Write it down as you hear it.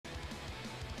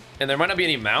And there might not be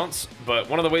any mounts, but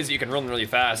one of the ways that you can run really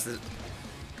fast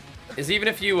is even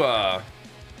if you don't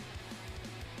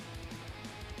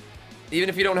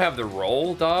have the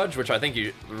roll dodge, which I think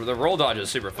the roll dodge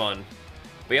is super fun,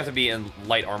 but you have to be in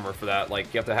light armor for that.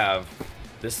 Like, you have to have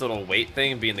this little weight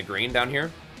thing be in the green down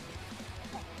here.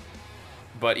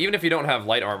 But even if you don't have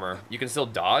light armor, you can still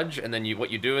dodge, and then what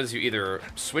you do is you either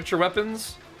switch your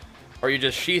weapons, or you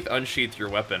just unsheath your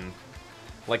weapon,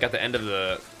 like at the end of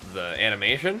the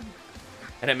animation.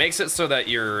 And it makes it so that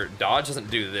your dodge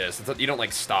doesn't do this. You don't,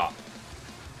 like, stop.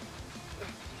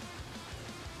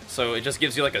 So it just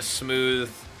gives you, like, a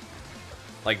smooth,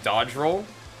 like, dodge roll.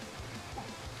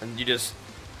 And you just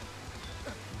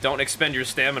don't expend your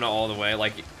stamina all the way.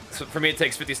 Like, so for me, it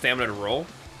takes 50 stamina to roll.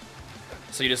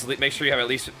 So you just make sure you have at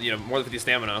least, you know, more than 50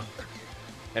 stamina.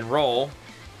 And roll.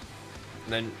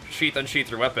 And then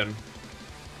unsheath your weapon.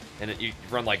 And you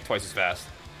run, like, twice as fast.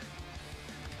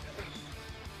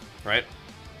 Right?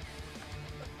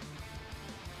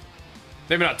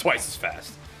 Maybe not twice as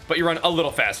fast, but you run a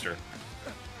little faster.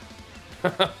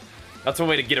 That's one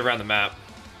way to get around the map.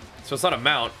 So it's not a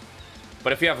mount,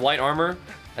 but if you have light armor, and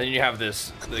then you have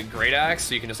the great axe,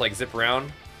 so you can just, like, zip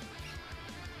around.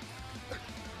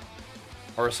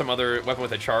 Or some other weapon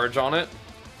with a charge on it.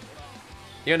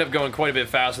 You end up going quite a bit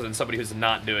faster than somebody who's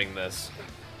not doing this,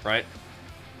 right?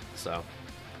 So.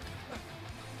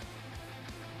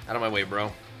 Out of my way,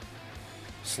 bro.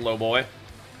 Slow boy.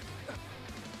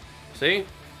 See?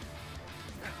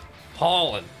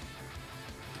 Hauling.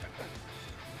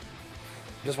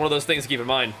 Just one of those things to keep in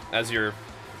mind as you're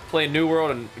playing New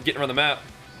World and getting around the map.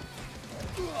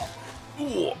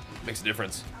 Ooh, makes a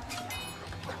difference.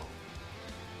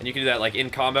 And you can do that, like, in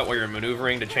combat while you're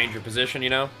maneuvering to change your position, you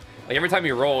know? Like, every time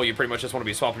you roll, you pretty much just want to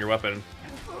be swapping your weapon.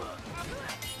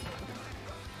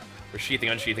 Or sheathing,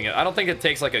 unsheathing it. I don't think it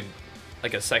takes, like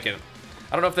a second.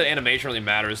 I don't know if the animation really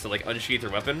matters to, like, unsheath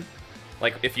your weapon.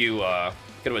 Like, if you go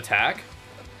to attack.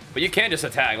 But you can just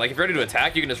attack. Like, if you're ready to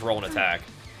attack, you can just roll and attack.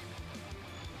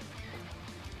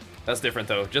 That's different,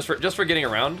 though. Just for getting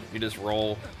around, you just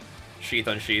roll, sheath,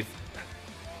 unsheath.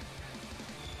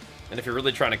 And if you're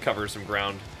really trying to cover some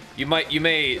ground, you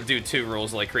may do 2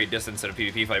 rolls to, like, create distance in a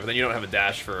PvP fight, but then you don't have a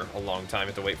dash for a long time. You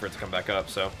have to wait for it to come back up,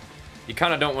 so you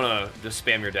kind of don't want to just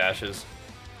spam your dashes.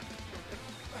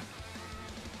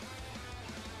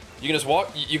 You can just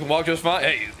walk. You can walk just fine.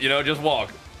 Hey, you know, just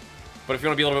walk. But if you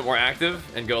want to be a little bit more active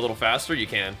and go a little faster, you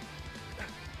can.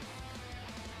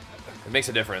 It makes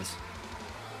a difference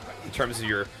in terms of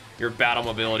your battle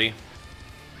mobility.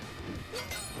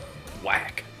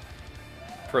 Whack.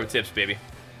 Pro tips, baby.